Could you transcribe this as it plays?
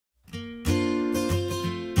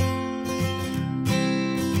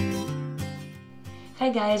Hi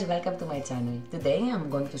guys, welcome to my channel. Today I'm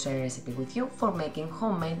going to share a recipe with you for making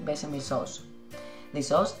homemade bechamel sauce. This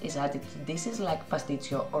sauce is added to dishes like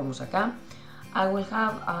pastitsio or mousaka. I will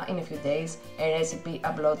have in a few days a recipe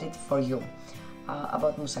uploaded for you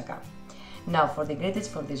about mousaka. Now for the ingredients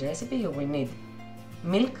for this recipe you will need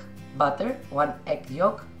milk, butter, 1 egg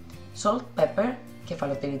yolk, salt, pepper,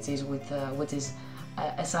 kefalotiri cheese which is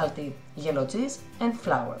a salty yellow cheese, and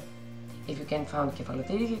flour. If you can't find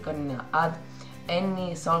kefalotiri, you can add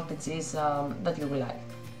any salty cheese that you will like.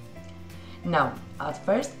 Now, at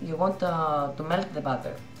first you want to melt the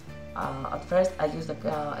butter. At first I used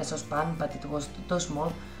a saucepan, but it was too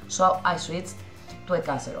small, so I switched to a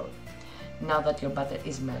casserole. Now that your butter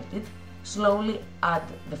is melted, slowly add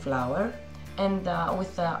the flour and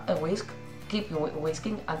with a whisk, keep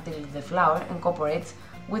whisking until the flour incorporates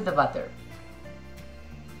with the butter.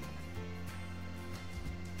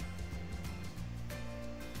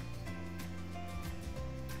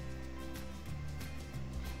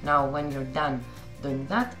 Now when you're done doing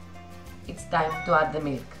that, it's time to add the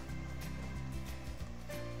milk.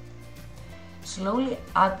 Slowly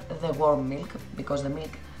add the warm milk, because the milk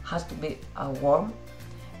has to be warm,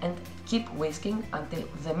 and keep whisking until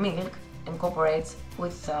the milk incorporates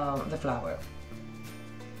with the flour.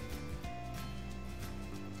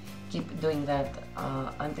 Keep doing that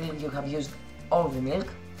until you have used all the milk,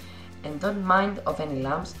 and don't mind of any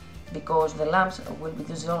lumps, because the lumps will be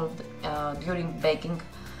dissolved during baking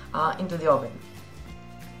into the oven.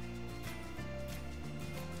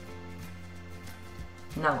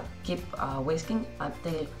 Now keep whisking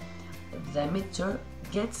until the mixture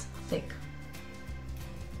gets thick.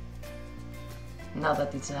 Now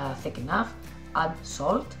that it's thick enough, add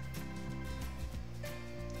salt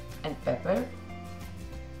and pepper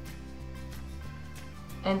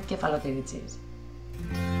and kefalotiri cheese.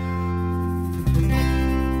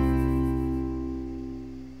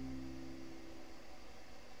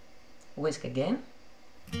 Whisk again.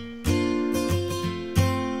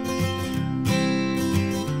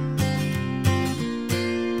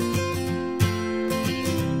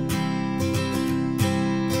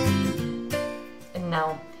 And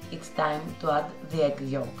now it's time to add the egg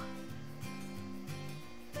yolk.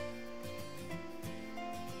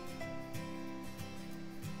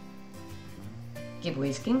 Keep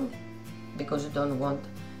whisking, because you don't want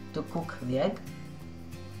to cook the egg.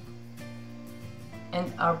 And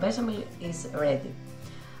our bechamel is ready.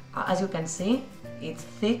 As you can see, it's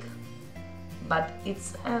thick, but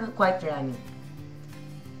it's quite runny.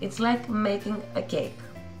 It's like making a cake.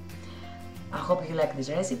 I hope you like this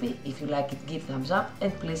recipe. If you like it, give thumbs up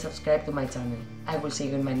and please subscribe to my channel. I will see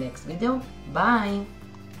you in my next video. Bye!